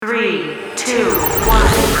3, 2, 1.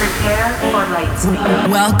 Prepare for light speed.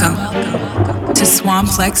 Welcome to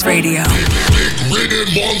Swamplex Radio. This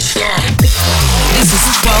is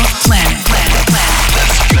 12th Planet.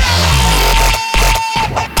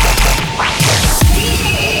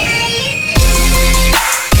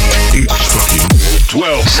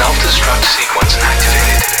 12. Self-destruct sequence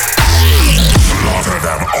activated. Slaughter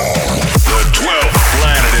them all. The 12th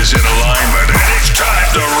planet is in alignment, and it's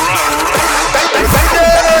time to run.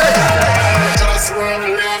 Just wanna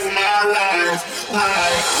live my life.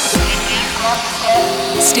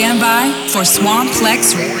 Stand by for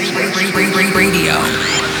Swamplex Radio.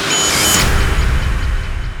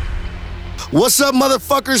 What's up,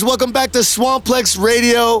 motherfuckers? Welcome back to Swamplex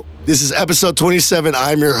Radio. This is episode 27.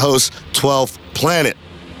 I'm your host, 12th Planet.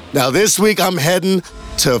 Now, this week I'm heading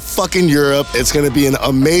to fucking Europe. It's gonna be an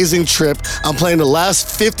amazing trip. I'm playing the last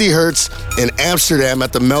 50 Hertz in Amsterdam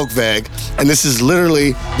at the Melkweg, and this is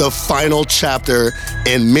literally the final chapter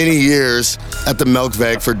in many years at the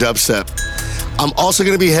Melkweg for dubstep. I'm also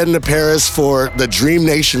gonna be heading to Paris for the Dream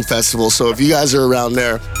Nation Festival, so if you guys are around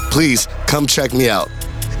there, please come check me out.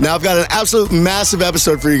 Now, I've got an absolute massive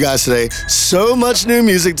episode for you guys today. So much new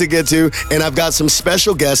music to get to, and I've got some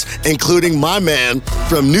special guests, including my man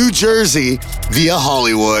from New Jersey via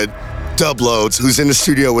Hollywood, Dubloads, who's in the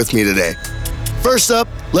studio with me today. First up,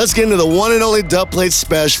 let's get into the one and only Dubplate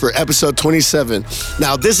Special for episode 27.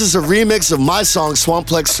 Now, this is a remix of my song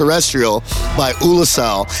Swamplex Terrestrial by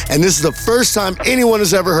Ulasal, and this is the first time anyone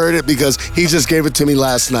has ever heard it because he just gave it to me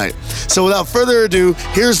last night. So without further ado,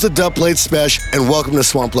 here's the Dubplate Special, and welcome to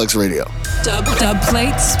Swamplex Radio.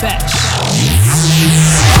 Dubplate Special.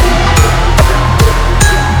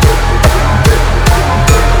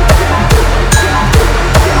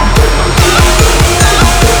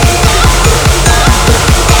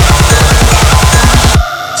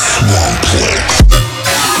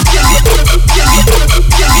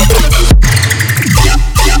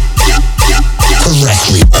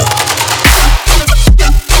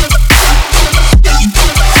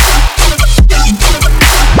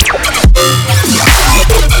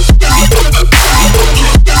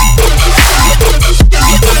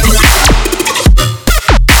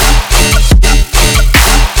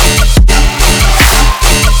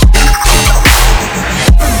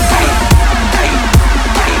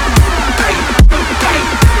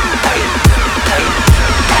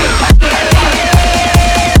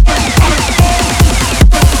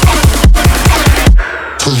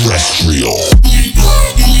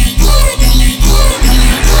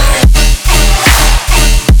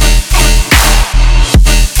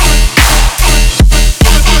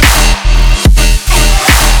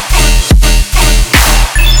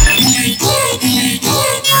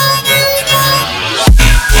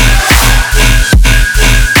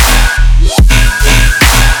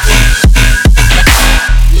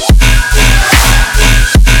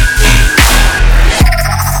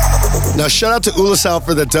 Now, shout out to Ulasal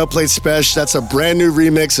for the Dubplate Special. That's a brand new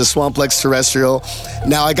remix of Swamplex Terrestrial.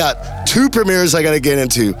 Now, I got two premieres I gotta get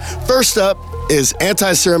into. First up is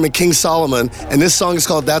Anti-Serum and King Solomon, and this song is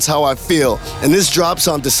called That's How I Feel. And this drops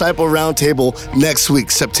on Disciple Roundtable next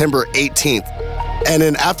week, September 18th. And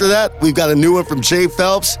then after that, we've got a new one from Jay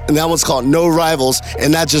Phelps, and that one's called No Rivals,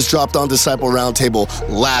 and that just dropped on Disciple Roundtable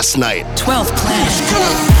last night. 12th Planet.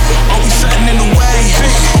 Always something in the way,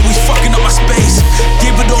 always fucking up my space.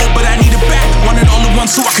 Gave it all, but I need it back. Wanted all at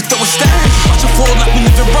once so I could throw a stack. Watch it fall like we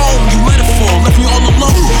live in Rome. You let it fall, left me all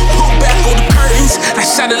alone. Pull back all the curtains. That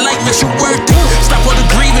satellite makes you worth it. Stop all the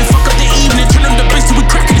grieving, fuck up the evening. Turn up the bass till we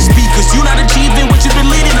cracking the speakers. You not achieving what you've been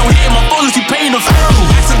leading. No hitting my phone, you paying the phone.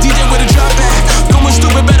 Ask a DJ with a drop back. Going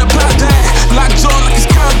stupid, better pop that. Lock jaw like it's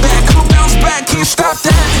combat. Come bounce back, can't stop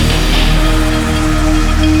that.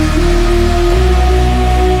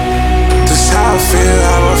 This how I feel,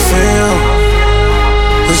 how I feel.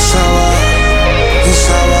 This how I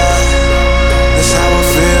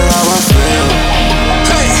feel, how I feel.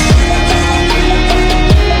 Hey.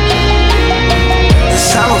 This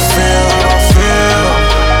how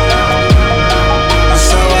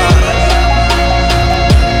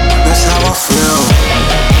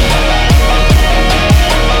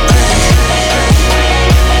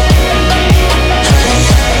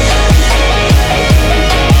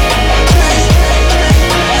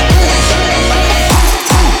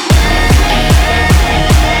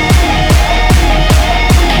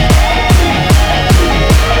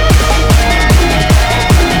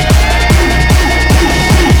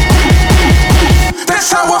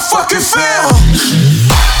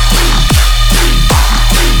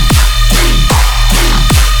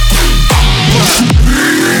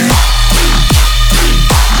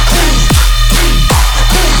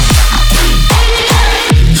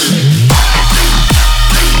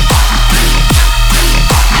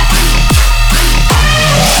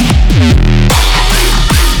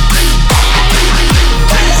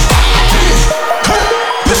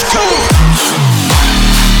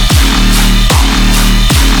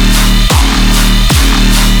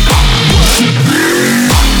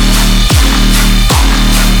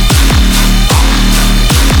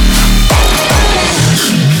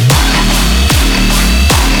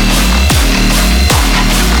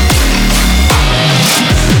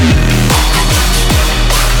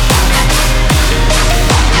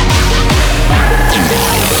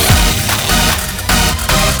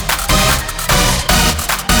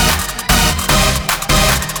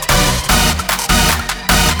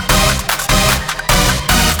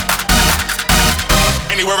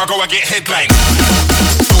I go, I get headline.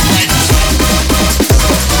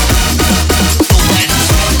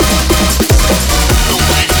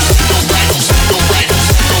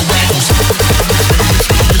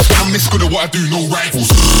 I'm this good at what I do, no rivals.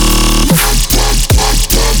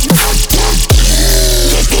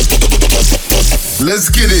 Let's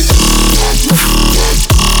get it.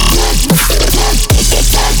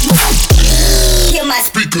 Hear my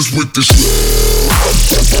speakers with this.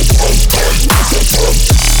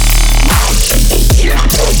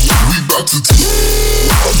 We about to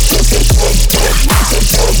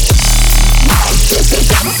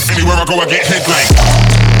Anywhere I go, I get headline.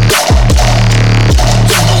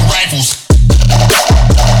 No rivals.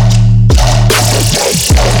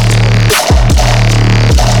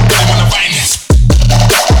 They wanna find this.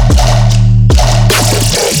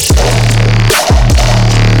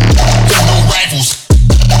 No rivals.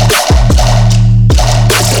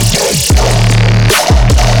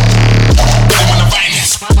 They wanna find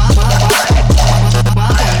this.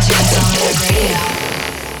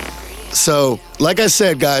 So, like I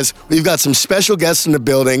said, guys, we've got some special guests in the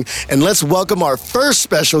building, and let's welcome our first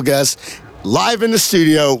special guest live in the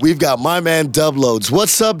studio. We've got my man Dubloads.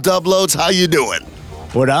 What's up, Dubloads? How you doing?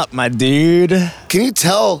 What up, my dude? Can you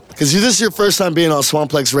tell, because this is your first time being on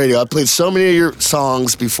Swamplex Radio. I played so many of your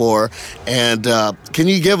songs before, and can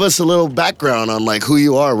you give us a little background on like who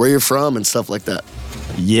you are, where you're from, and stuff like that?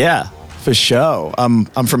 Yeah, for sure. I'm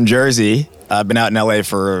from Jersey. I've been out in LA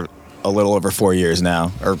for a little over 4 years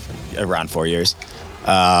now, or around 4 years.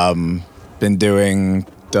 Been doing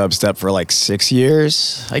dubstep for like 6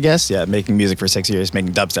 years, I guess. Yeah, making music for 6 years,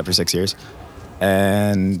 making dubstep for 6 years.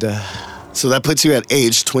 And So that puts you at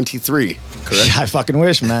age 23, correct? I fucking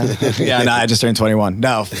wish, man. Yeah, no, I just turned 21.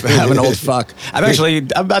 No, I'm an old fuck. I'm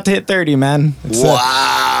about to hit 30, man.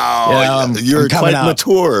 Wow. You're I'm coming quite out.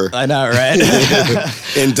 mature. I know, right?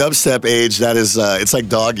 In dubstep age, that is, it's like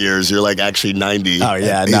dog years. You're like actually 90. Oh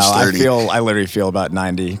yeah, at no, age 30. I literally feel about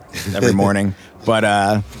 90 every morning. But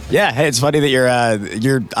yeah, hey, it's funny that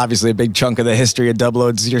you're obviously a big chunk of the history of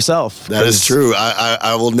Dubloads yourself. That is true.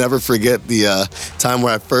 I will never forget the time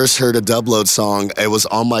where I first heard a Dubload song. It was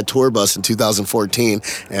on my tour bus in 2014,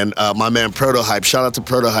 and my man Protohype, shout out to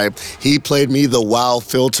Protohype, he played me the Wow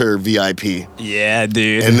Filter VIP. Yeah,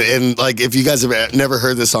 dude. And like, if you guys have never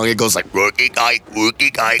heard this song, it goes like, Wookie guy,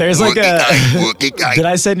 Wookie guy, There's like Wookie a. guy, Wookie guy. Did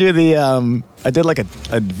I send you the? I did like a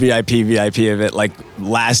VIP of it like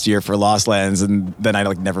last year for Lost Lands, and then I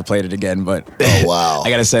like never played it again. But Oh, wow.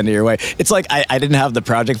 I gotta send it your way. It's like I didn't have the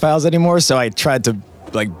project files anymore, so I tried to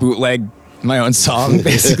like bootleg my own song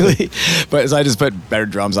basically. But so I just put better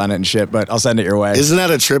drums on it and shit. But I'll send it your way. Isn't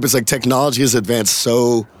that a trip? It's like technology has advanced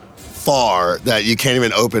so far that you can't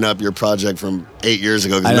even open up your project from 8 years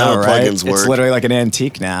ago I because know, none of the right? plugins work. It's literally like an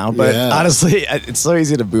antique now. But Yeah. honestly, it's so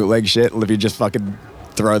easy to bootleg shit if you just fucking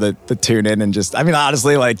throw the tune in and just, I mean,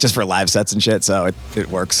 honestly, like just for live sets and shit. So it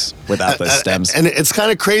works without the stems. And it's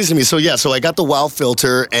kind of crazy to me. So yeah, so I got the Wow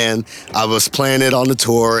Filter and I was playing it on the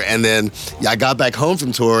tour, and then I got back home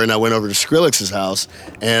from tour and I went over to Skrillex's house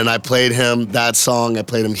and I played him that song. I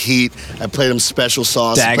played him Heat. I played him Special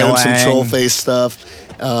Sauce. I played him some Dang-a-lang. Troll Face stuff.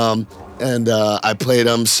 And I played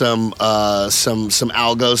him some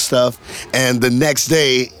Algo stuff. And the next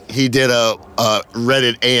day he did a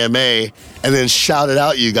Reddit AMA and then shouted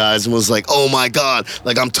out you guys and was like, "Oh my God,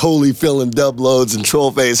 like I'm totally feeling Dubloads and Troll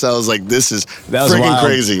Face." I was like, "This is That was freaking wild.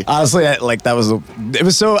 crazy." Honestly, it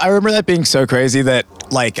was so, I remember that being so crazy that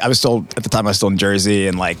like I was still, at the time I was still in Jersey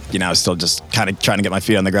and like, you know, I was still just kind of trying to get my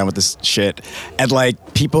feet on the ground with this shit. And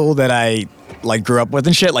like people that I like grew up with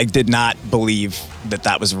and shit like did not believe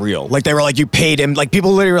that was real. Like they were like, you paid him. Like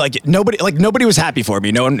people literally were like, nobody was happy for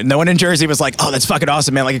me. No one in Jersey was like, "Oh, that's fucking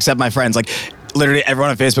awesome, man." Like except my friends. Like literally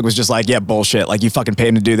everyone on Facebook was just like, "Yeah, bullshit. Like you fucking paid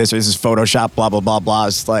him to do this, or this is Photoshop, blah, blah, blah, blah."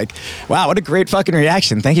 It's like, wow, what a great fucking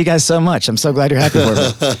reaction. Thank you guys so much. I'm so glad you're happy for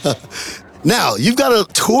me. Now you've got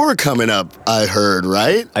a tour coming up. I heard,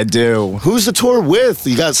 right? I do. Who's the tour with?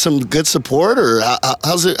 You got some good support, or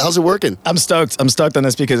how's it working? I'm stoked. I'm stoked on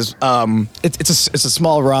this because it's a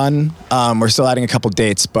small run. We're still adding a couple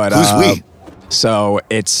dates, but Who's we? So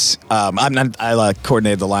it's I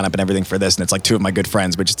coordinated the lineup and everything for this, and it's like two of my good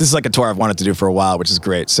friends. Which this is like a tour I've wanted to do for a while, which is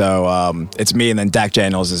great. So it's me, and then Dak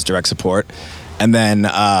Daniels is direct support, and then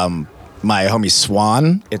my homie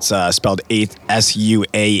Swan. It's spelled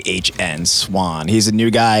Suahn. Swan. He's a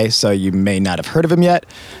new guy, so you may not have heard of him yet.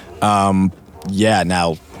 Yeah,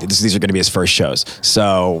 now these are going to be his first shows,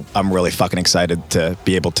 so I'm really fucking excited to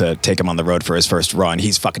be able to take him on the road for his first run.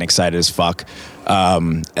 He's fucking excited as fuck,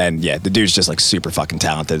 and yeah, the dude's just like super fucking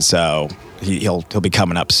talented. So he'll be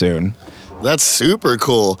coming up soon. That's super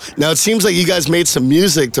cool. Now, it seems like you guys made some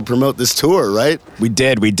music to promote this tour, right? We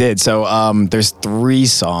did. So there's 3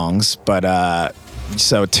 songs, but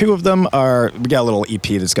so 2 of them are, we got a little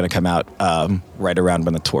EP that's going to come out right around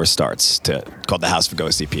when the tour starts, called the House of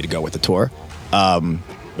Ghosts EP to go with the tour.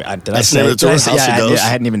 That's the name of the tour, House of Ghosts? I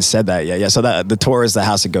hadn't even said that yet. Yeah, so the tour is the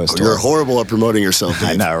House of Ghosts tour. You're horrible at promoting yourself, Dave.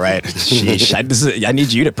 I know, right? Sheesh. I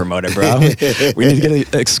need you to promote it, bro. We need to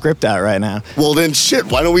get a script out right now. Well, then shit,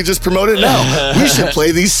 why don't we just promote it now? We should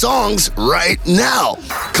play these songs right now.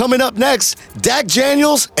 Coming up next, Dak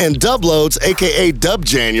Daniels and Dub Loads, a.k.a. Dub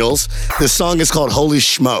Daniels. This song is called Holy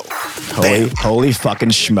Schmo. Holy fucking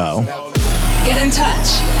schmo. Get in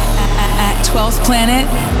touch at 12th Planet,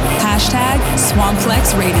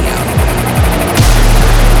 #Swamplex Radio.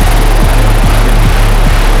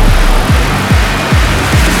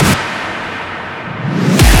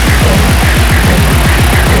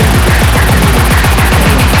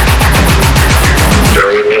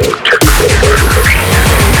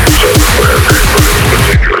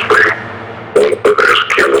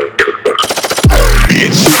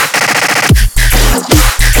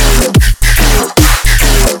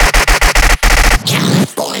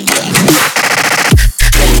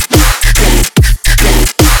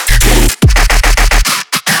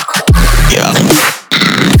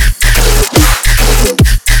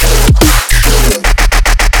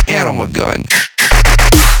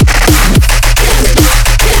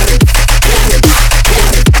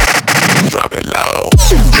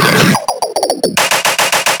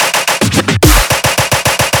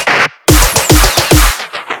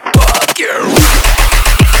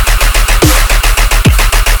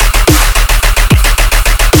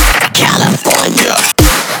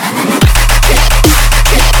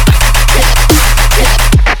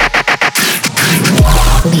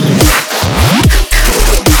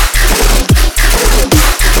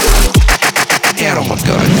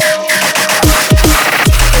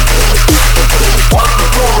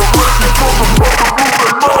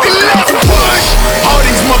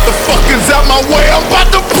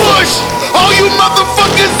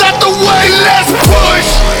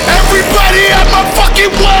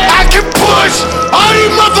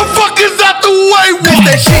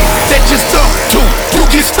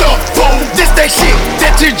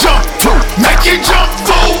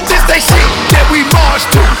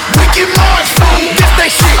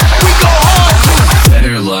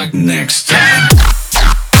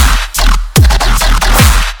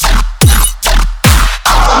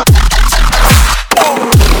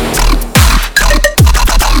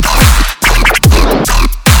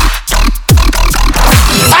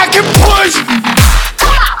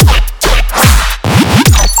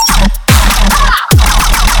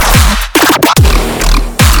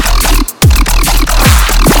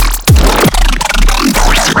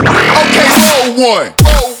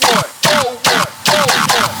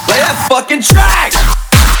 Play that fucking track!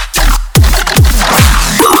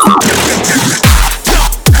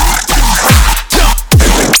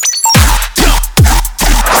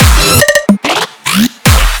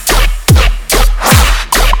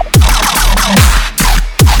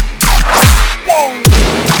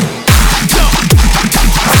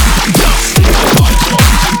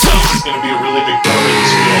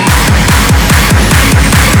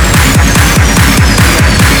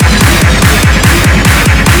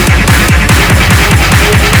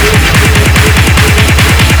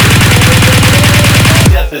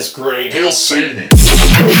 Great. He'll sing it.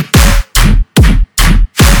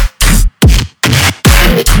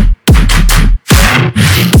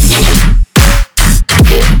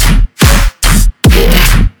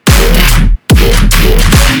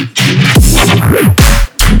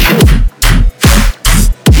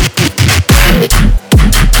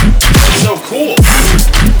 So cool.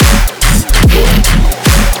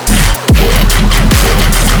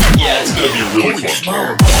 Yeah, it's gonna be really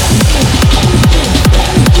fun.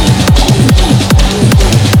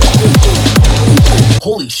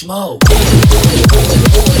 Holy schmo.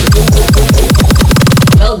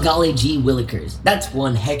 Well, golly gee willikers, that's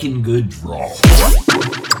one heckin' good draw.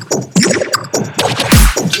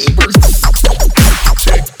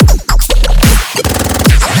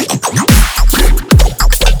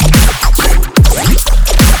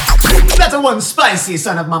 That's a one spicy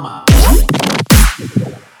son of mama.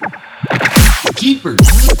 Keepers.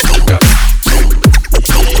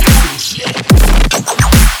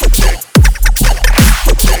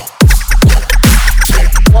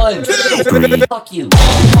 One, two, three. Fuck you.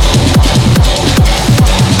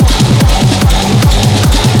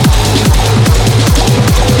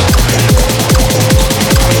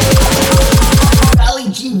 Golly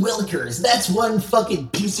gee willikers. Willikers. That's one fucking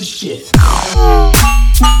piece of shit.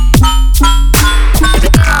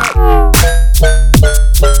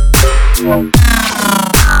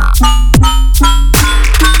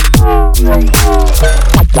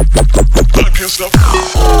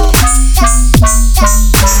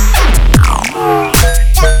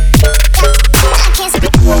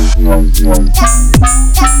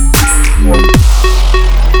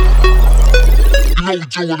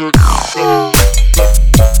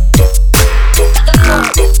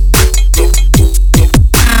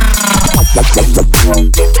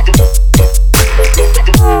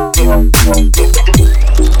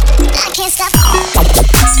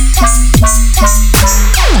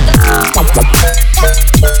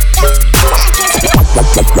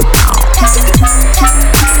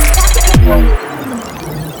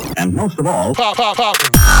 And most of all, Pop, pop, pop.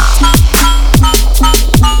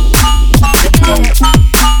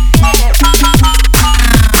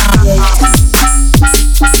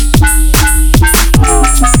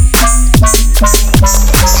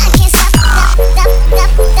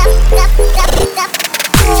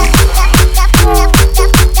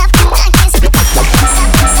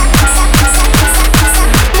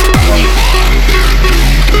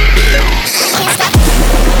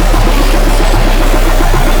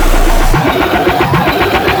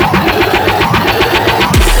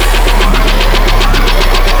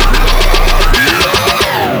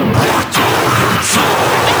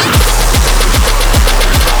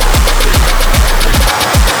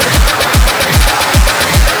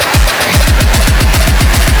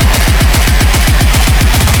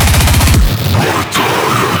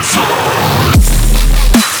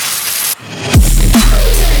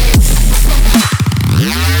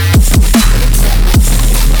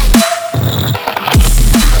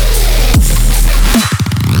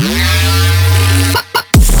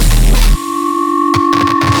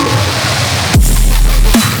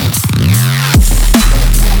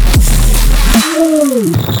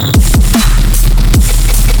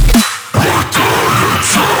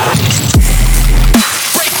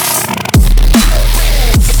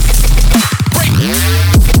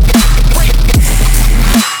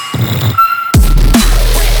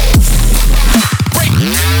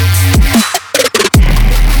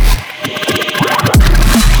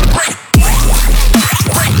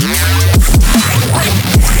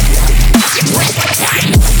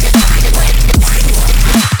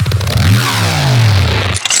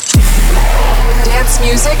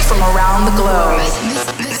 Music from around the globe.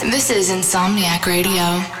 This is Insomniac Radio.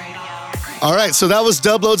 All right, so that was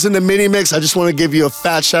Dubloads in the mini mix. I just want to give you a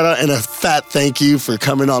fat shout out and a fat thank you for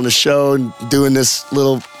coming on the show and doing this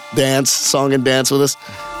little song and dance with us.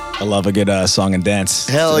 I love a good song and dance.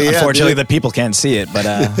 Hell yeah. Unfortunately, dude. the people can't see it, but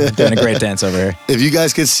I'm doing a great dance over here. If you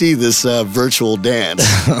guys could see this virtual dance,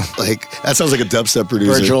 like that sounds like a dubstep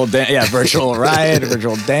producer. Virtual ride,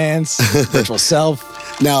 virtual dance, virtual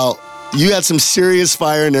self. Now, you had some serious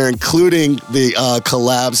fire in there, including the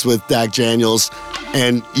collabs with Dak Daniels,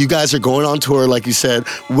 and you guys are going on tour, like you said.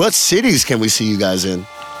 What cities can we see you guys in?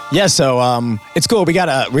 Yeah, so it's cool. We got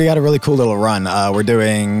a really cool little run. We're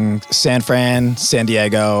doing San Fran, San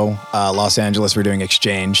Diego, Los Angeles. We're doing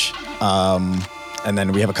Exchange, and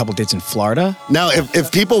then we have a couple dates in Florida. Now,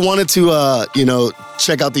 if people wanted to,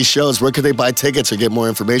 check out these shows, where could they buy tickets or get more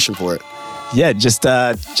information for it? Yeah, just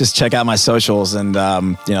check out my socials and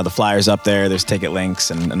the flyers up there. There's ticket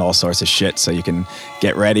links and all sorts of shit, so you can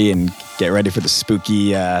get ready for the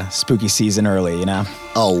spooky season early.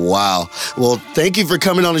 Oh wow! Well, thank you for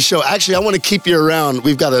coming on the show. Actually, I want to keep you around.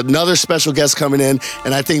 We've got another special guest coming in,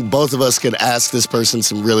 and I think both of us could ask this person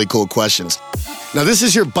some really cool questions. Now, this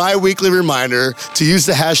is your bi-weekly reminder to use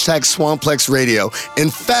the hashtag Swamplex Radio. In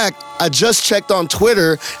fact, I just checked on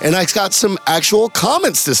Twitter, and I got some actual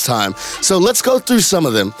comments this time. So let's go through some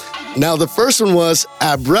of them. Now, the first one was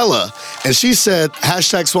Abrella, and she said,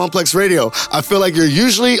 hashtag Swamplex Radio. I feel like you're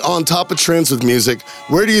usually on top of trends with music.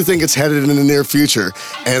 Where do you think it's headed in the near future?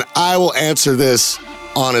 And I will answer this.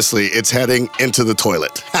 Honestly, it's heading into the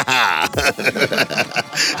toilet.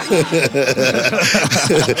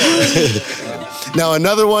 Now,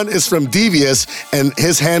 another one is from Devious, and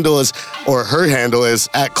his handle is, or her handle is,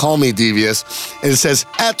 @CallMeDevious. And it says,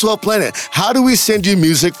 @12Planet, how do we send you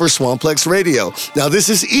music for Swamplex Radio? Now, this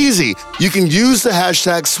is easy. You can use the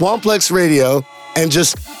hashtag Swamplex Radio and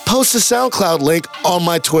just post a SoundCloud link on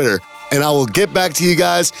my Twitter. And I will get back to you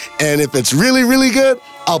guys. And if it's really, really good,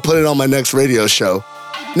 I'll put it on my next radio show.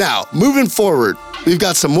 Now, moving forward, we've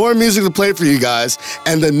got some more music to play for you guys.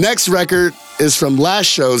 And the next record is from last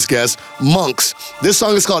show's guest, Monks. This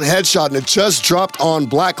song is called Headshot, and it just dropped on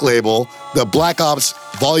Black Label, the Black Ops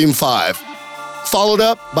Volume 5. Followed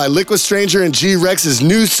up by Liquid Stranger and G-Rex's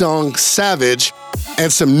new song, Savage,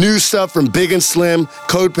 and some new stuff from Big and Slim,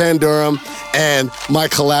 Code Pandorum, and my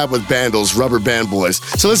collab with Bandles, Rubber Band Boys.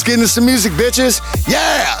 So let's get into some music, bitches.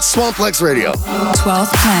 Yeah, Swamplex Radio.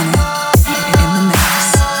 12th Planet in the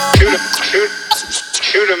mix.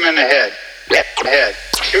 Shoot him in the head. Head.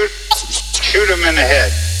 Shoot him in the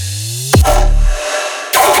head.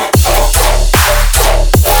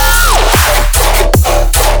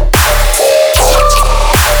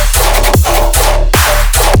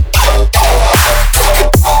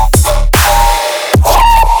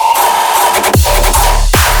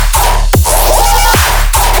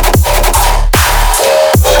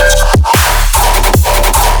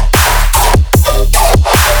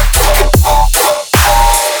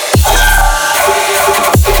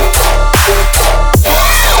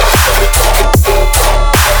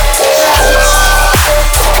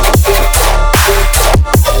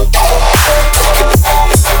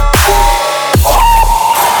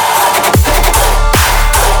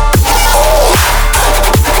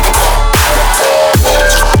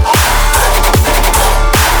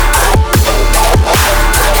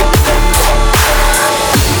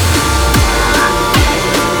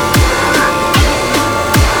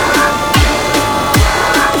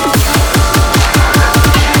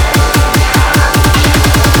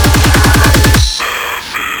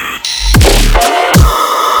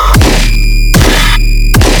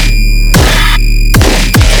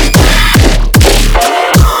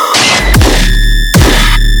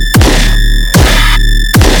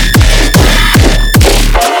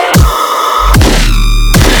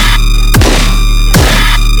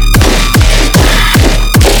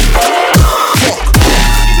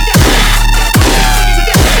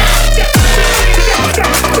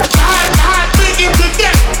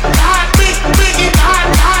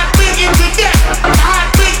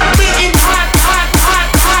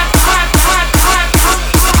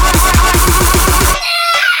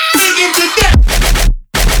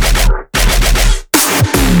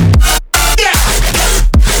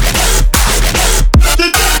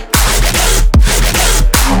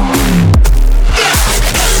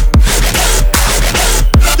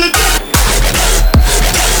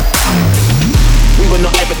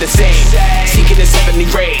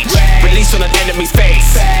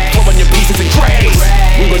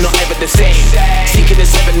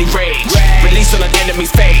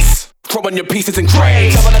 Your pieces and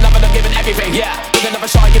crates. Double enough and I'm giving everything, yeah. With another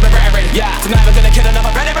shot, give it raring, yeah. Tonight I'm gonna kill another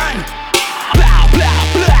veteran. Blah, blah,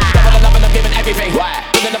 blah. Double enough and I'm giving everything, yeah.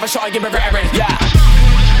 With another shot, give it raring, yeah.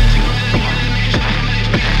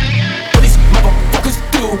 What these motherfuckers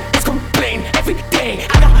do is complain every day,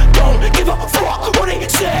 and I don't give a fuck what they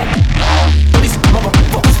say. What these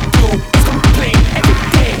motherfuckers do is complain every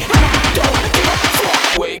day, and I don't give a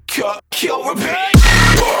fuck. Wake up, kill, repeat.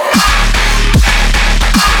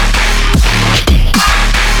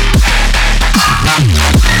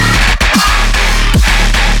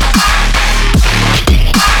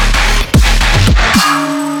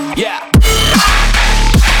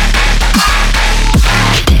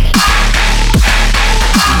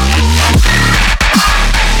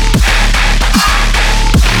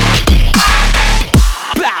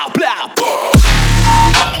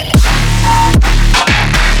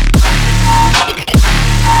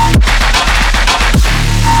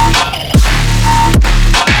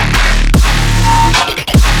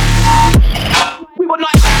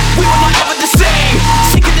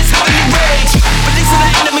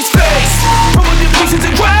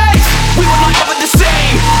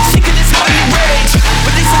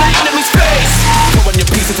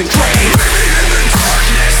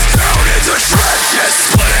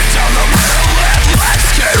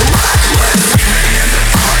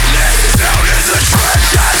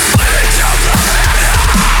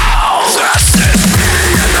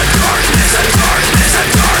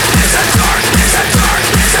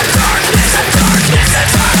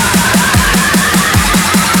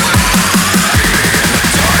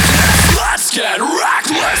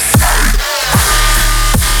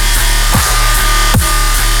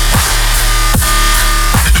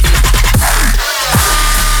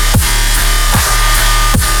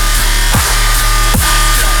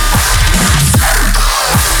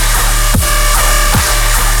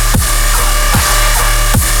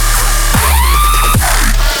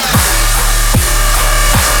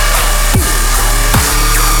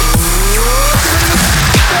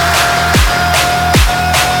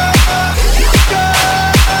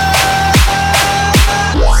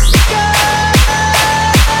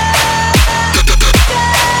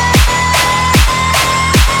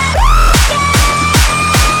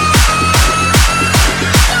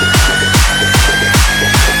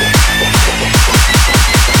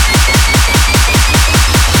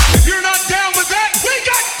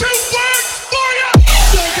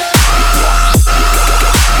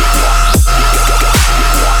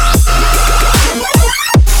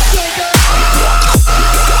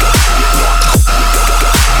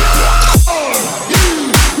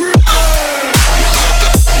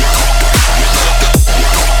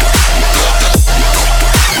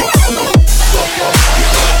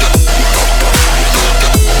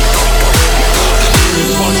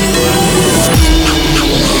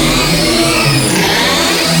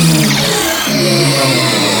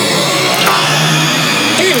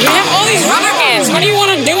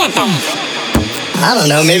 I don't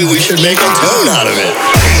know, maybe we should make a tune out of it.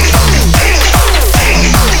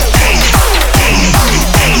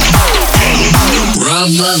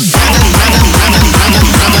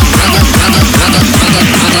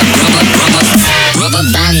 Rubber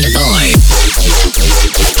band boy.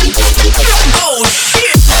 Oh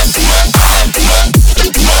shit!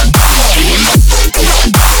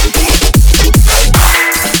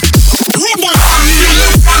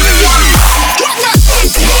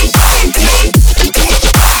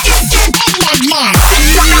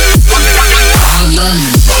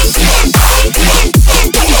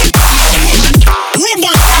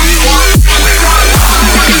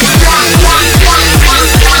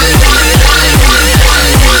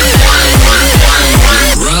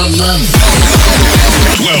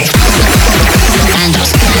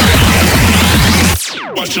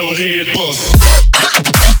 Watch your head bust.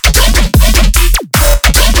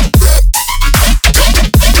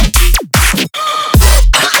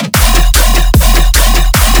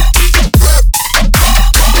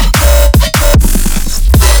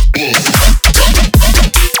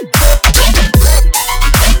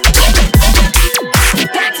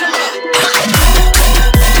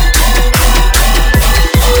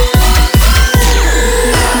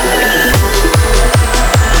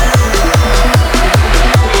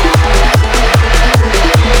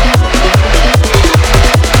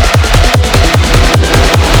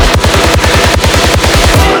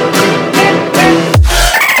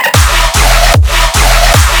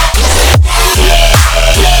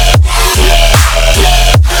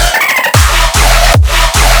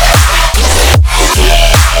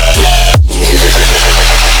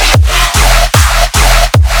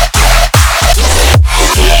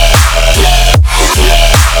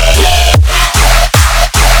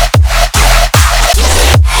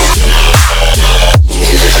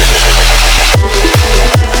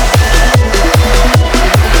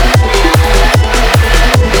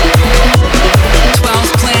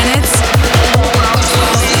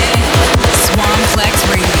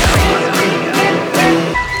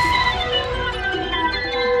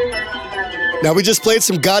 Now, we just played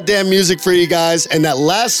some goddamn music for you guys, and that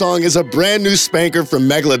last song is a brand new spanker from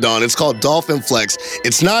Megalodon. It's called Dolphin Flex.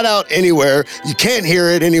 It's not out anywhere. You can't hear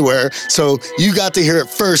it anywhere, so you got to hear it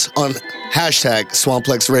first on hashtag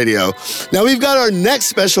Swamplex Radio. Now, we've got our next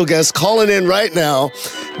special guest calling in right now.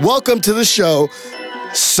 Welcome to the show,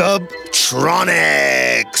 Subtronics.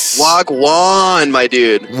 Wagwan, my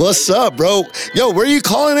dude. What's up, bro? Yo, where are you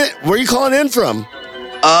calling in from?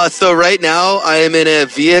 So right now I am in a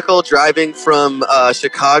vehicle driving from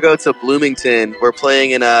Chicago to Bloomington. We're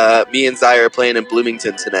playing in me and Zaya are playing in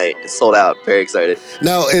Bloomington tonight. It's sold out. Very excited.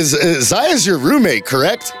 Now, is Zaya's your roommate,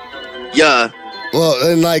 correct? Yeah. Well,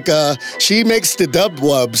 and like she makes the dub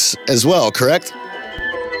wubs as well, correct?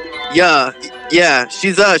 Yeah.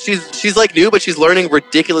 She's like new, but she's learning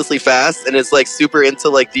ridiculously fast, and is like super into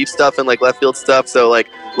like deep stuff and like left field stuff. So like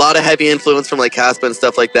a lot of heavy influence from like Caspa and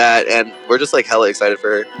stuff like that, and we're just like hella excited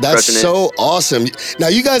for her. That's so awesome. Now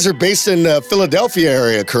you guys are based in the Philadelphia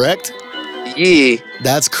area, correct? Yeah.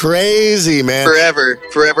 That's crazy, man.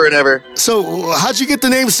 Forever and ever. So how'd you get the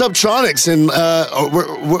name Subtronics, and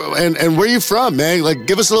where you from, man? Like,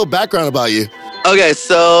 give us a little background about you. Okay,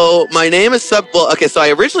 so my name is so I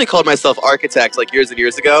originally called myself Architect like years and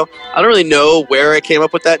years ago. I don't really know where I came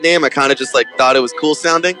up with that name. I kind of just like thought it was cool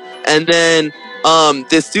sounding. And then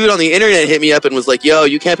this dude on the internet hit me up and was like, yo,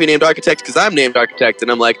 you can't be named Architect because I'm named Architect. And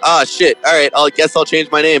I'm like, ah, shit. All right, guess I'll change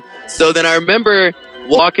my name. So then I remember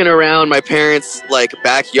walking around my parents' like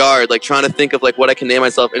backyard, like trying to think of like what I can name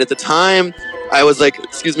myself. And at the time, I was like,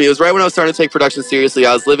 it was right when I was starting to take production seriously.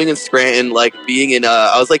 I was living in Scranton, like being in,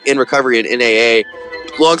 I was like in recovery in NAA.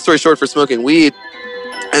 Long story short, for smoking weed.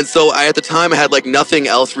 And so at the time I had like nothing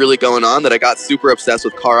else really going on, that I got super obsessed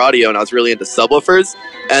with car audio, and I was really into subwoofers.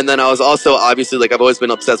 And then I was also obviously like, I've always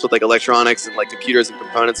been obsessed with like electronics and like computers and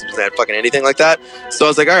components and just fucking anything like that. So I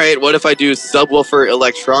was like, all right, what if I do subwoofer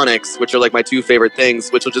electronics, which are like my two favorite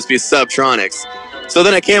things, which will just be Subtronics. So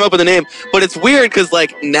then I came up with a name, but it's weird because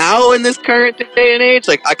like now in this current day and age,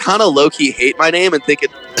 like I kind of low-key hate my name and think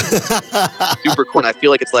it's super cool. And I feel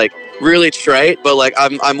like it's like really trite, but like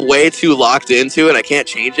I'm way too locked into it. I can't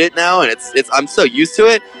change it now, and it's I'm so used to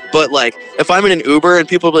it. But like if I'm in an Uber and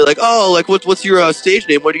people will be like, oh, like what's your stage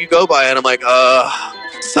name? What do you go by? And I'm like,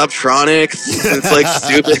 Subtronics. It's like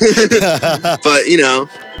stupid, but you know.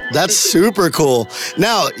 That's super cool.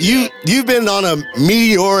 Now, you've been on a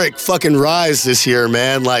meteoric fucking rise this year,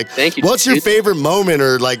 man. Like, thank you. What's your favorite moment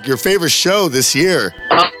or like your favorite show this year?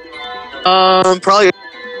 Probably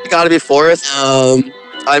gotta be Forest.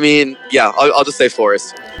 I mean, yeah, I'll just say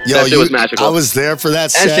Forest. Yo, that shit was magical. I was there for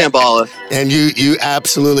that and set. Shambhala. And you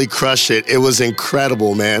absolutely crushed it. It was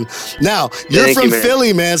incredible, man. Now, you're from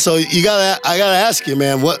Philly, man, so I gotta ask you,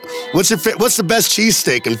 man, what's the best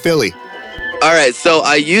cheesesteak in Philly? All right, so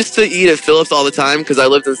I used to eat at Phillips all the time because I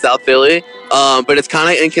lived in South Philly, but it's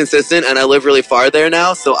kind of inconsistent, and I live really far there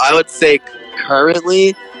now. So I would say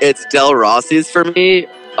currently it's Del Rossi's for me.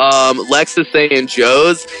 Lex is saying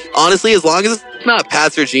Joe's. Honestly, as long as it's not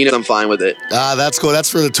Pat's or Gino's, I'm fine with it. That's cool. That's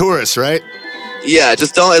for the tourists, right? Yeah,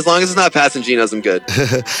 just don't. As long as it's not Pat's and Gino's, I'm good.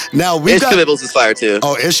 Now Ishkabibbles is fire too.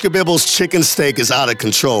 Oh, Ishkabibbles chicken steak is out of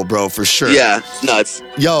control, bro, for sure. Yeah, nuts.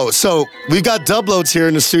 Yo, so we've got Dubloads here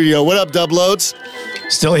in the studio. What up, Dubloads?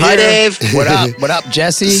 Still here. Hi, Dave. What up? What up,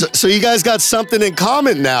 Jesse? So you guys got something in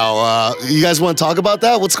common now. You guys want to talk about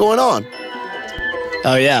that? What's going on?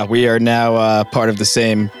 Oh yeah, we are now part of the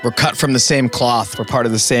same. We're cut from the same cloth. We're part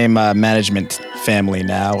of the same management family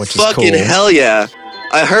now, which is cool. Fucking hell yeah!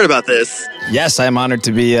 I heard about this. Yes, I am honored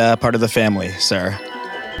to be part of the family, sir.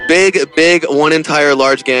 Big, one entire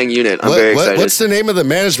large gang unit. I'm very excited. What's the name of the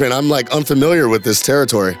management? I'm like unfamiliar with this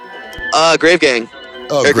territory. Grave Gang.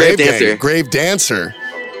 Oh, Grave Dancer. Grave Dancer.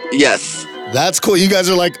 Yes. That's cool. You guys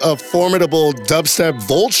are like a formidable dubstep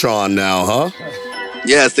Voltron now, huh?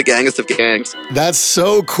 Yeah, it's the gangest of gangs. That's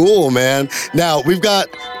so cool, man. Now, we've got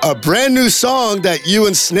a brand new song that you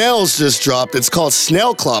and Snails just dropped. It's called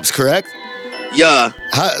Snail Clops, correct? Yeah.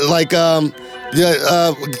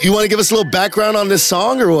 You want to give us a little background on this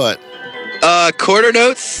song or what? Quarter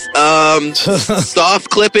notes, soft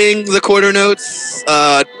clipping the quarter notes,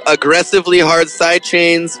 aggressively hard side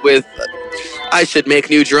chains with I should make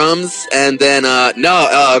new drums, and then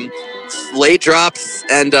late drops,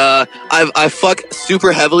 and I fuck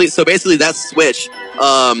super heavily. So basically that's Switch.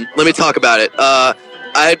 Let me talk about it. I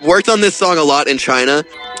had worked on this song a lot in China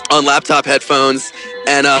on laptop headphones,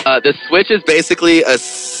 and the Switch is basically a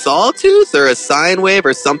sawtooth or a sine wave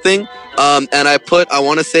or something. And I put, I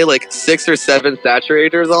want to say like 6 or 7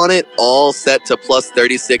 saturators on it, all set to plus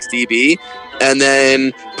 36 dB, and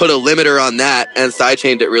then put a limiter on that and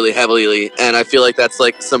sidechained it really heavily. And I feel like that's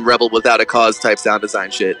like some Rebel Without a Cause type sound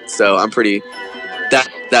design shit. So I'm pretty,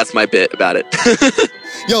 that's my bit about it.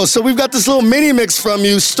 Yo, so we've got this little mini mix from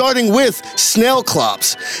you, starting with Snail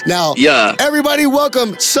Clops. Now, yeah, everybody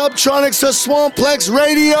welcome Subtronics to Swamplex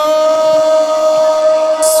Radio!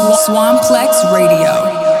 Swamplex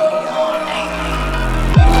Radio.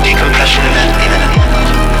 Decompression event imminent.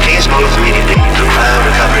 Please move immediately to cryo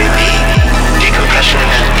recovery B. Decompression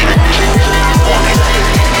event imminent. Warning.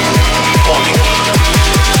 Warning.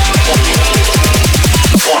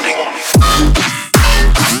 Warning.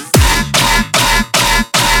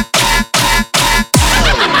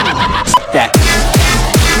 That.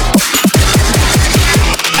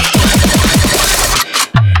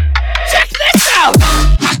 Check this out!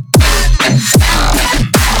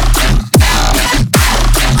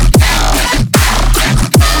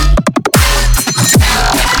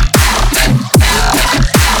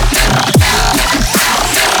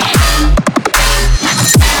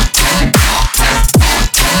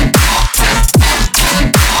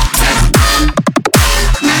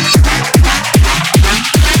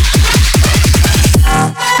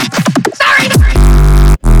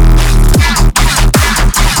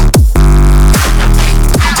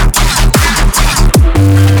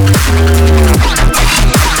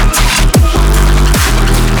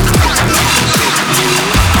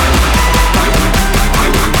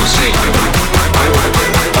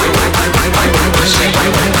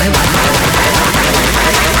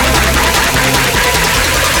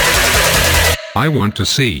 I want to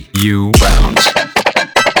see you bounce.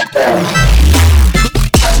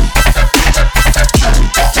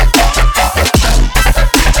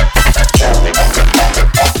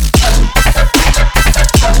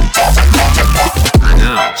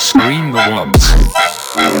 Now scream the wubs.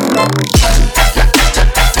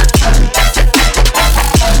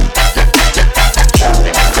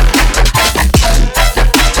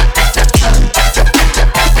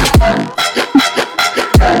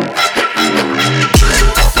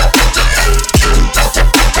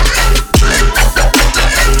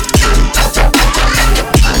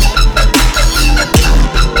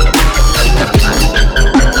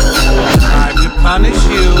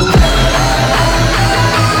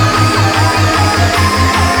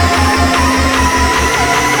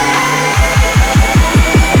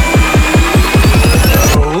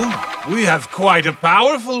 Quite a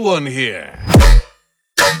powerful one here.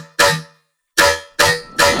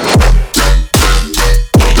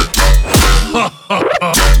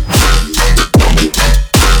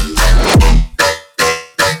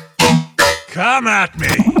 Come Come at me!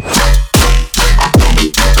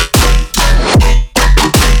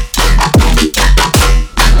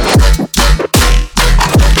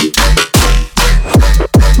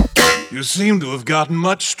 You seem to have gotten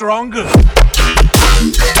much stronger.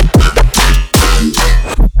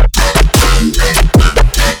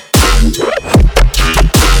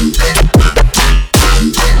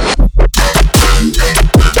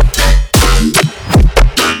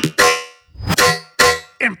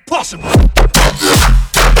 Impossible!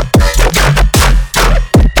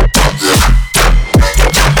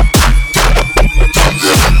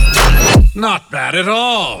 Not bad at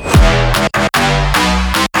all. Batman,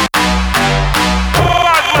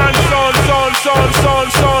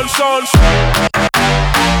 son.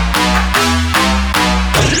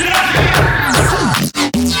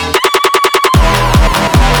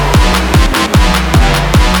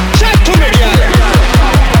 Chat to me, girl.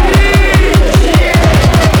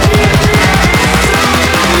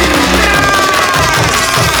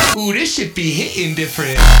 Ooh, this shit be hitting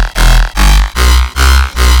different.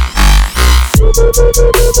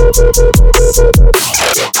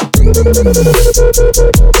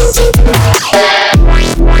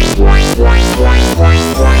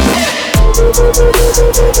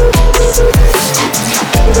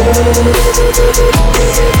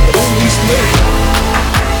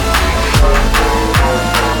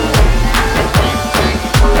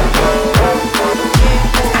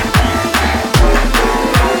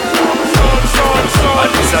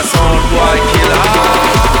 Ça sent le bois qui est là.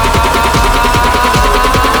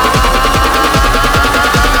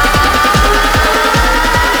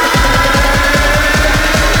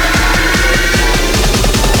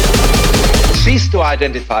 Cease to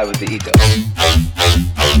identify with the ego.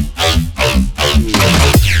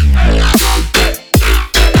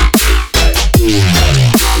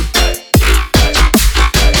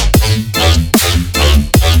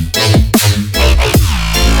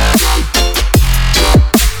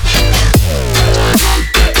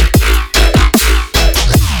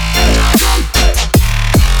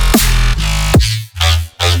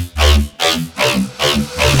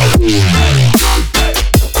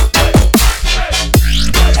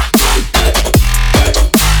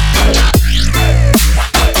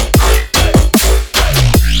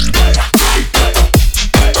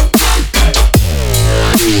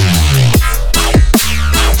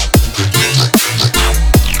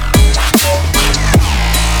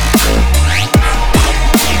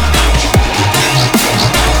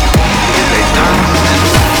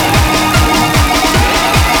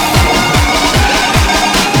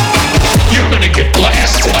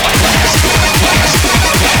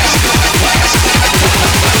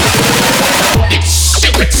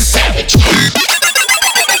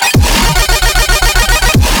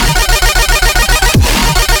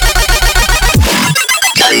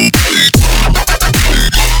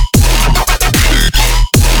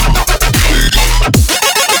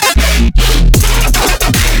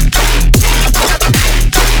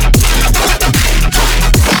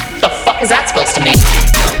 Is that supposed to mean?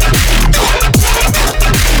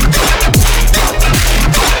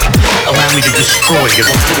 Allow me to destroy your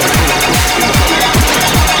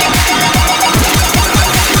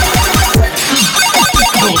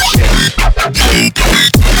bullshit.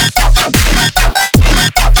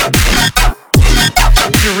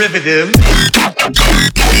 Derivative.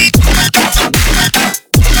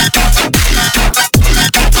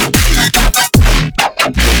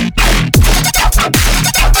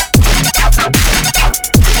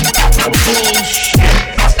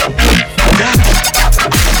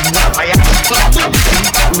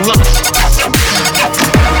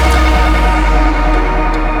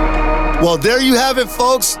 Well, there you have it,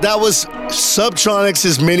 folks. That was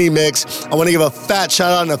Subtronics' mini mix. I want to give a fat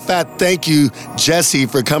shout out and a fat thank you, Jesse,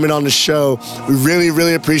 for coming on the show. We really,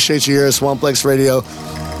 really appreciate you here at Swamplex Radio,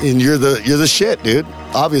 and you're the shit, dude.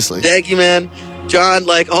 Obviously. Thank you, man. John,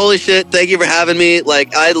 like, holy shit, thank you for having me.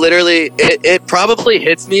 Like, I literally, it probably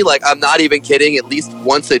hits me, like, I'm not even kidding, at least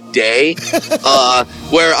once a day,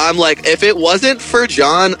 where I'm like, if it wasn't for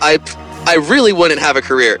John, I really wouldn't have a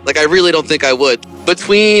career. Like, I really don't think I would.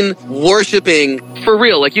 Between worshiping, for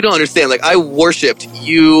real, like, you don't understand. Like, I worshipped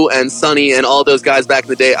you and Sonny and all those guys back in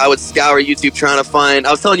the day. I would scour YouTube trying to find,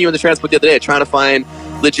 I was telling you in the transport the other day, trying to find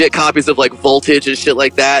legit copies of, like, Voltage and shit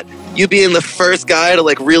like that. You being the first guy to,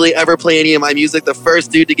 like, really ever play any of my music, the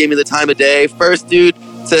first dude to give me the time of day, first dude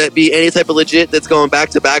to be any type of legit that's going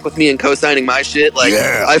back to back with me and co-signing my shit. Like,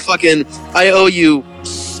 yeah. I owe you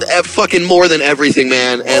fucking more than everything,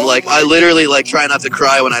 man. And, like, I literally, like, try not to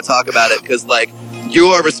cry when I talk about it, because, like, you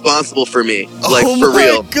are responsible for me. Like, for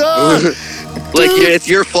real. God. Like, it's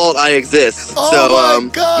your fault I exist. Oh so, my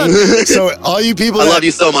God. So all you people, I love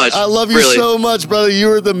you so much. I love you really. so much, brother. You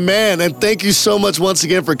are the man. And thank you so much once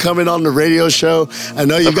again for coming on the radio show. I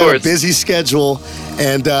know you've got a busy schedule,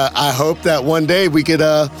 and I hope that one day we could,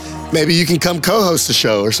 maybe you can come co-host the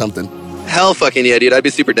show or something. Hell fucking yeah, dude. I'd be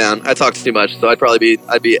super down. I talk too much, so I'd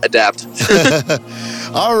be adapt.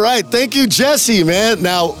 All right. Thank you, Jesse, man.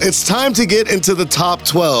 Now it's time to get into the top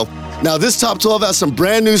 12. Now this top 12 has some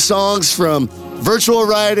brand new songs from Virtual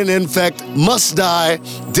Riot and Infect, Must Die,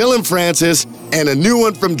 Dylan Francis, and a new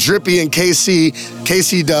one from Drippy and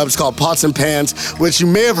KC Dubs called Pots and Pans, which you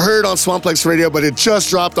may have heard on Swamplex Radio, but it just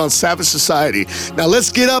dropped on Savage Society. Now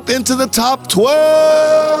let's get up into the top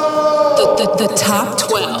 12. The top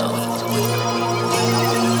 12.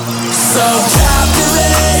 So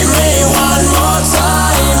captivate me one more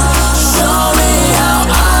time. Show me how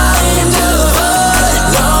I'm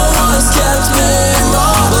divine. No one's kept me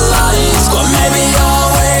mobilized, but maybe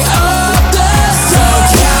I'll wake up this time.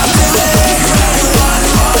 So captivate me one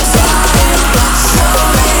more time. Show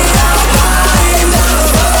me how I'm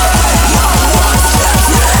divine. No one's kept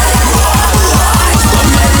me mobilized,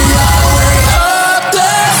 but maybe I'll wake up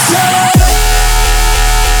this time.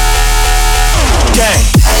 Gang.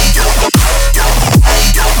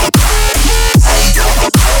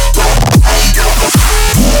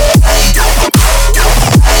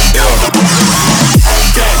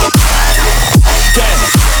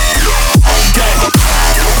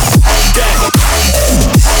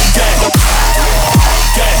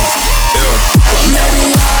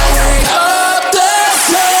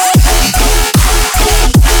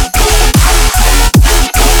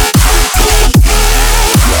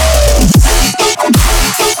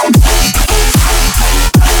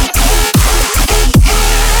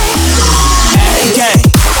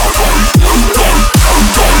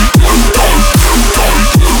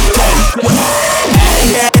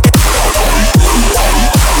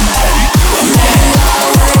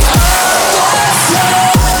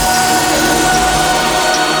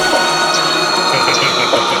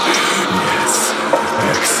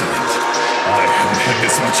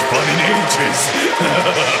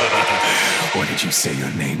 What did you say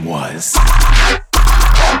your name was?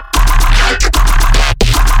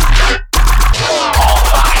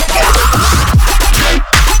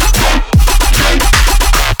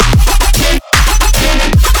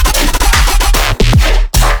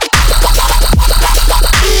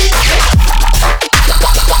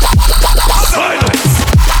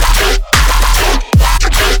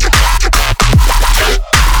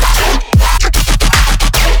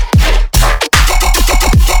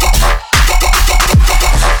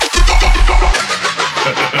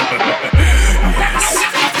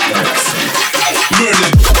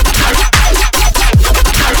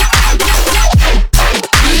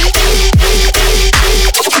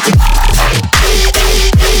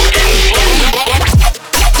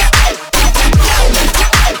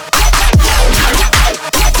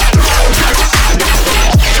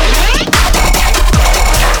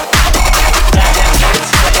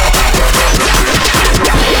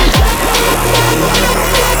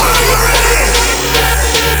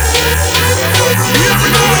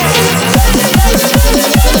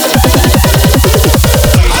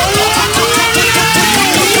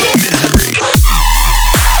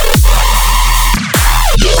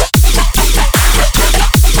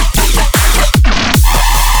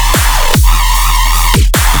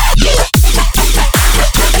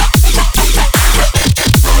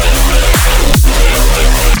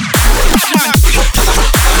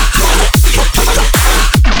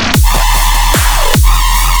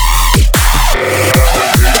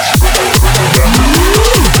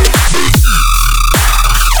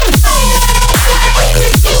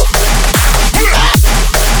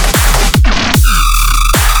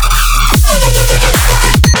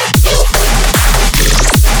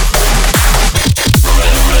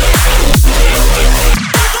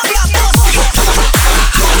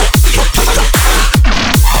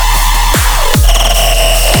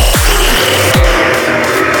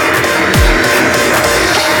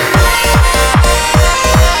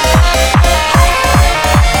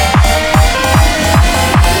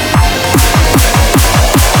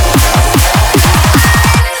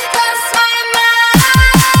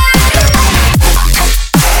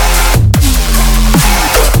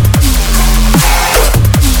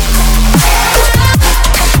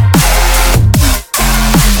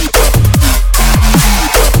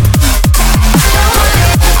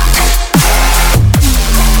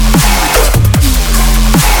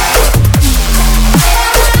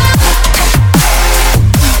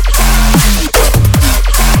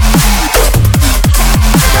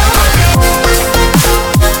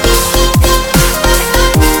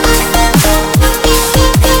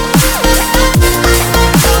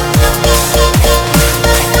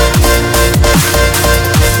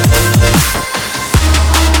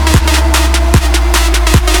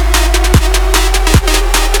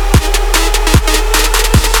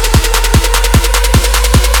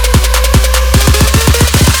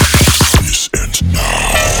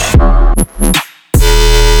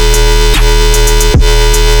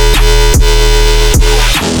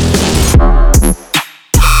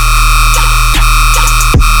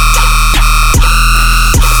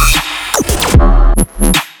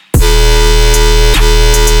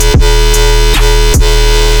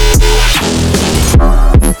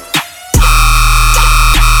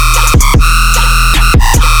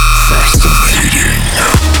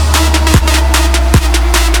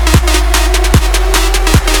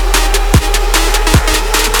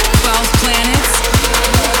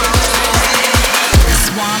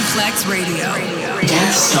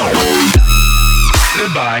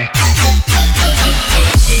 Goodbye.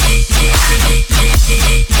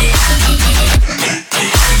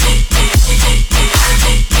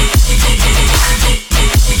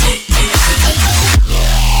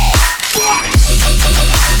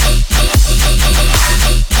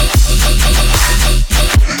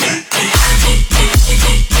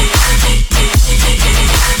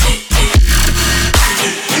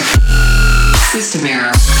 System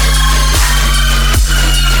error.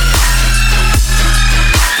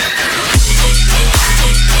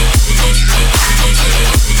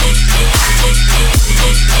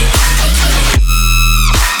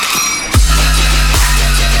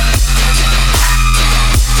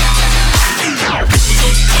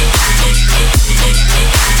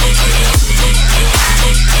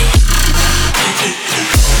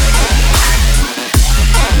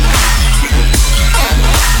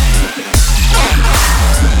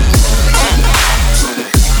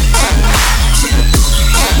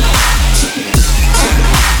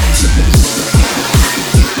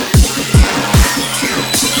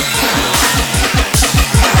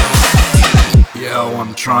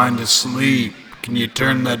 I'm trying to sleep. Can you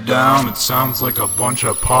turn that down? It sounds like a bunch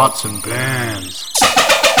of pots and pans.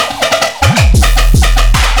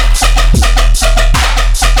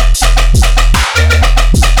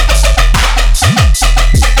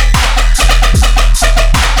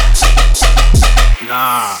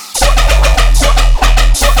 Nah.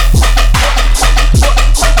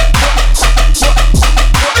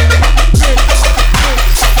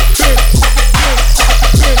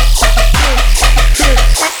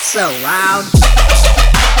 So loud.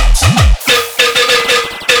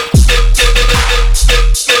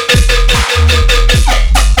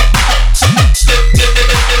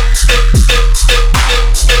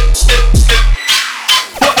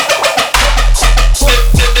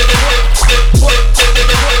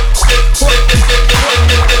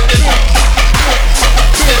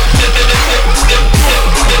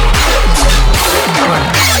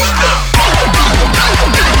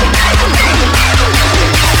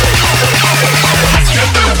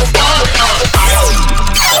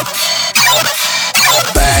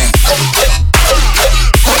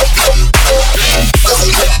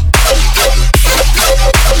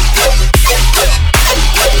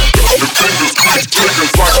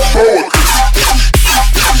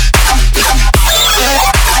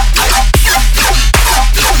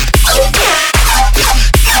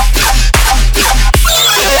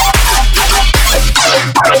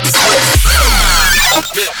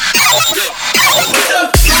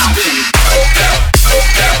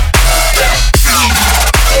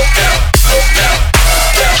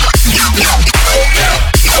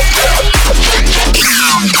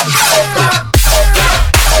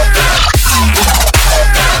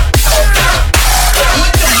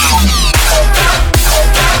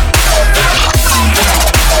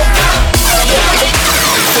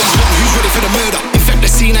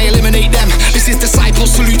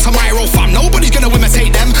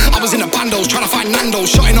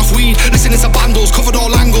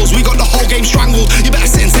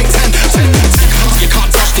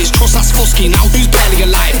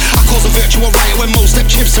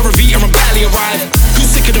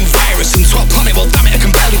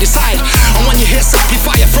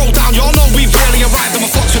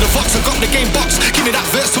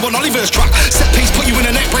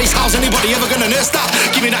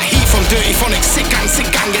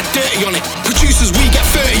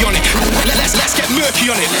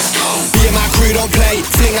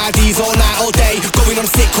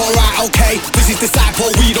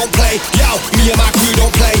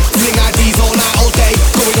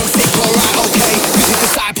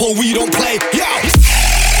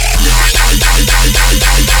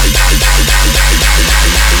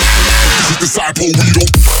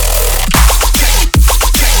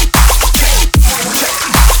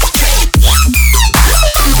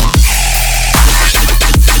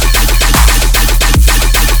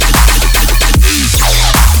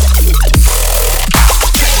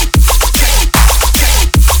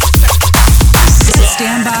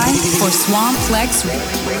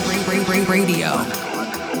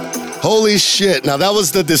 Holy shit. Now that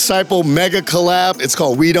was the Disciple Mega Collab. It's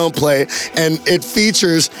called We Don't Play, and it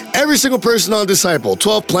features every single person on Disciple.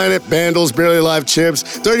 12 Planet, Bandles, Barely Alive, Chips,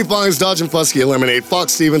 30 Fallings, Dodge and Fusky, Eliminate,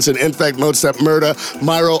 Fox Stevenson, Infect, Modestep, Murda,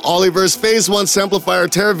 Myro, Olivers, Phase 1, Samplifier,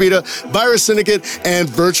 Terra Vita, Virus Syndicate, and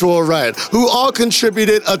Virtual Riot, who all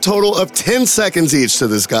contributed a total of 10 seconds each to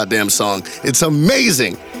this goddamn song. It's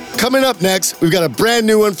amazing. Coming up next, we've got a brand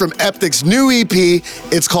new one from Eptic's new EP.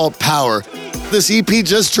 It's called Power. This EP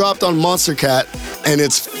just dropped on Monster Cat, and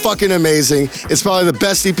it's fucking amazing. It's probably the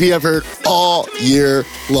best EP I've heard all year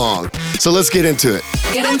long. So let's get into it.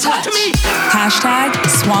 Get in touch. Hashtag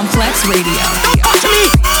Swamplex Radio.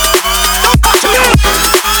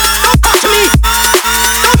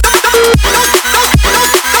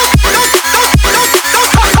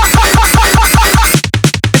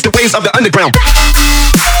 It's the waves of the underground.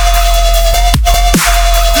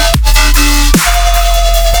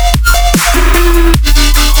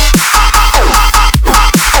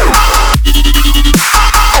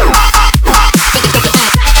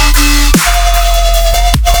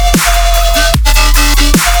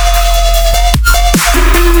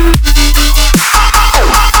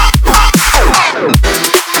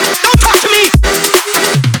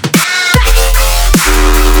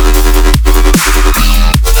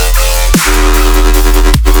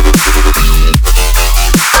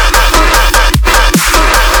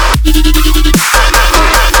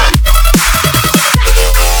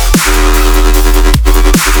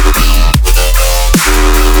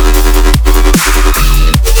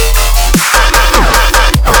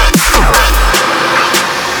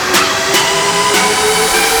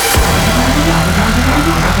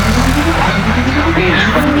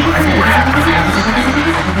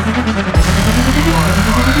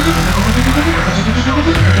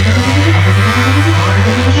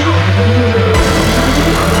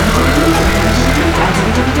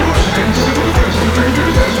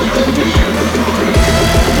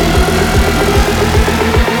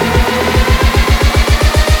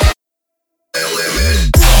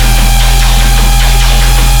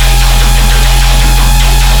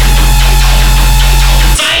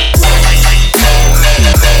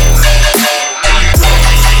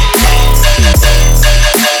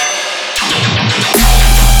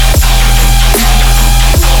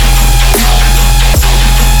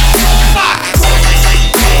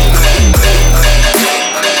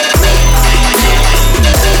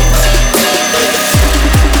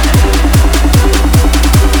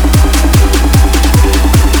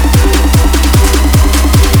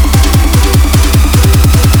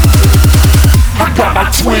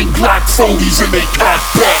 Foldies and they got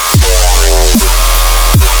back.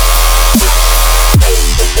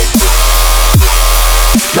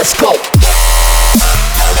 Let's go.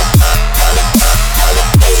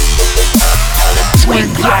 Twin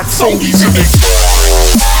black foldies and they.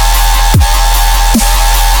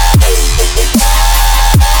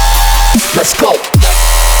 Let's go.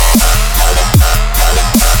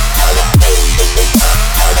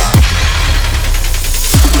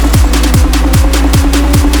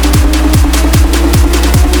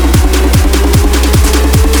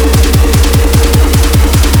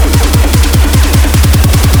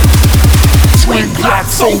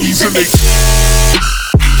 Foldies and they.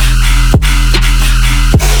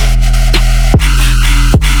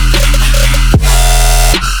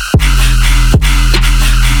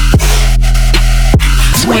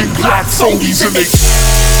 Twin black foldies and they.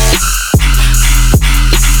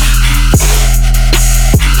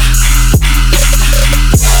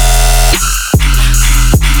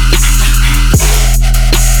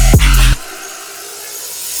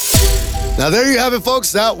 Now there you have it,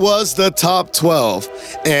 folks. That was the top 12.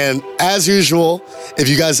 And as usual, if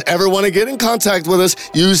you guys ever want to get in contact with us,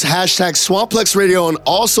 use hashtag Swamplex Radio on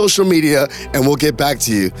all social media and we'll get back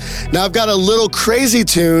to you. Now I've got a little crazy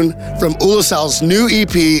tune from Ulusal's new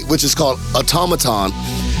EP, which is called Automaton.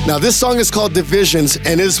 Now this song is called Divisions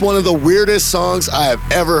and it's one of the weirdest songs I have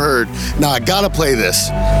ever heard. Now I gotta play this.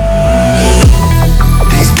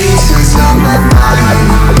 These pieces of my mind,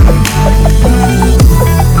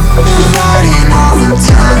 dividing all the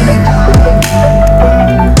time.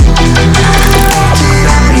 Did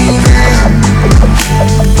I leave them?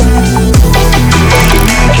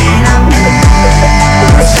 Making up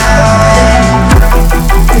better time.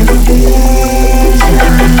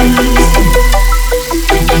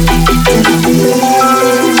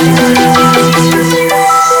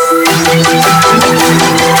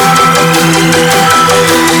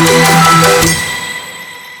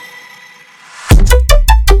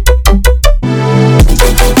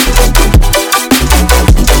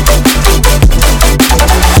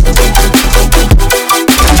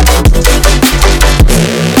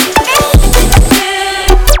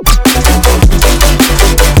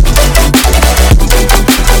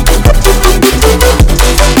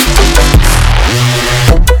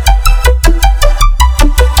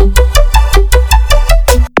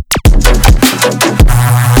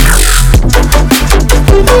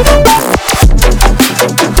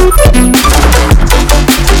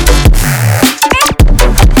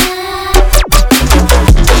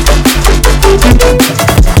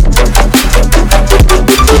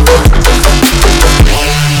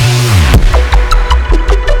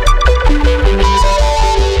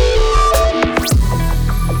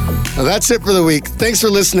 Well, that's it for the week. Thanks for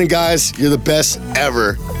listening, guys. You're the best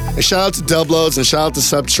ever. And shout out to Dubloads and shout out to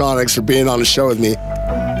Subtronics for being on the show with me.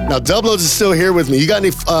 Now, Dubloads is still here with me. You got any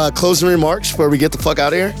closing remarks before we get the fuck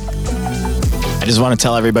out of here? I just want to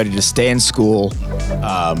tell everybody to stay in school,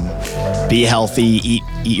 be healthy, eat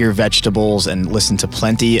your vegetables, and listen to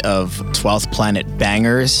plenty of 12th Planet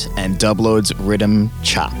bangers and Dubloads rhythm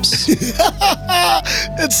chops.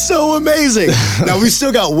 It's so amazing. Now, we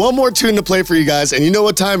still got one more tune to play for you guys, and you know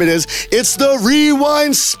what time it is. It's the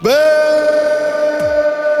Rewind Special.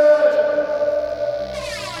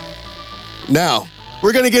 Now,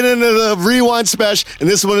 we're going to get into the Rewind Special, and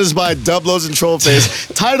this one is by Dubloads and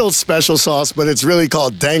Trollface, titled Special Sauce, but it's really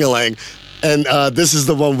called Dangalang. And this is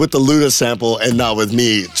the one with the Luda sample and not with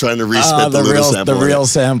me trying to respit the Luda sample. The real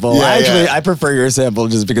sample. Yeah, I prefer your sample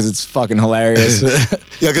just because it's fucking hilarious.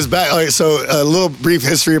 Yeah, because so a little brief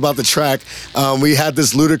history about the track. We had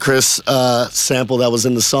this Ludacris sample that was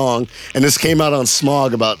in the song, and this came out on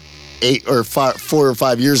Smog about 4 or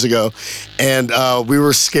 5 years ago, and we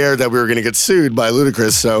were scared that we were going to get sued by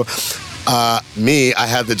Ludacris. So I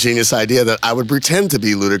had the genius idea that I would pretend to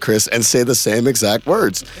be Ludacris and say the same exact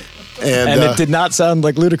words. And it did not sound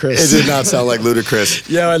like Ludacris. It did not sound like Ludacris.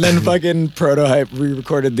 Yeah, and then fucking Prototype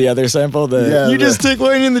re-recorded the other sample. You just took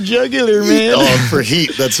one in the jugular, man. Oh, for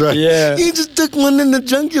heat, that's right. Yeah. You just took one in the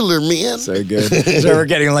jugular, man. So good. So we're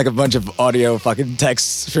getting like a bunch of audio fucking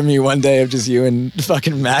texts from you one day of just you and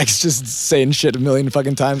fucking Max just saying shit a million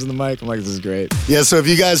fucking times on the mic. I'm like, this is great. Yeah, so if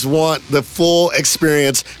you guys want the full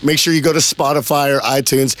experience, make sure you go to Spotify or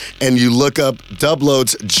iTunes and you look up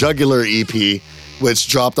Dubloads Jugular EP, which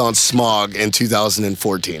dropped on Smog in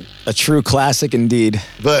 2014. A true classic indeed.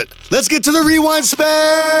 But let's get to the Rewind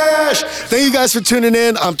Special. Thank you guys for tuning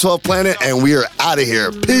in. I'm 12th Planet, and we are out of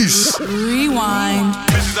here. Peace. Rewind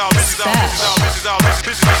Bitches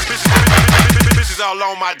all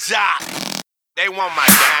on my job. They want my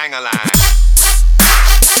dang-a-line.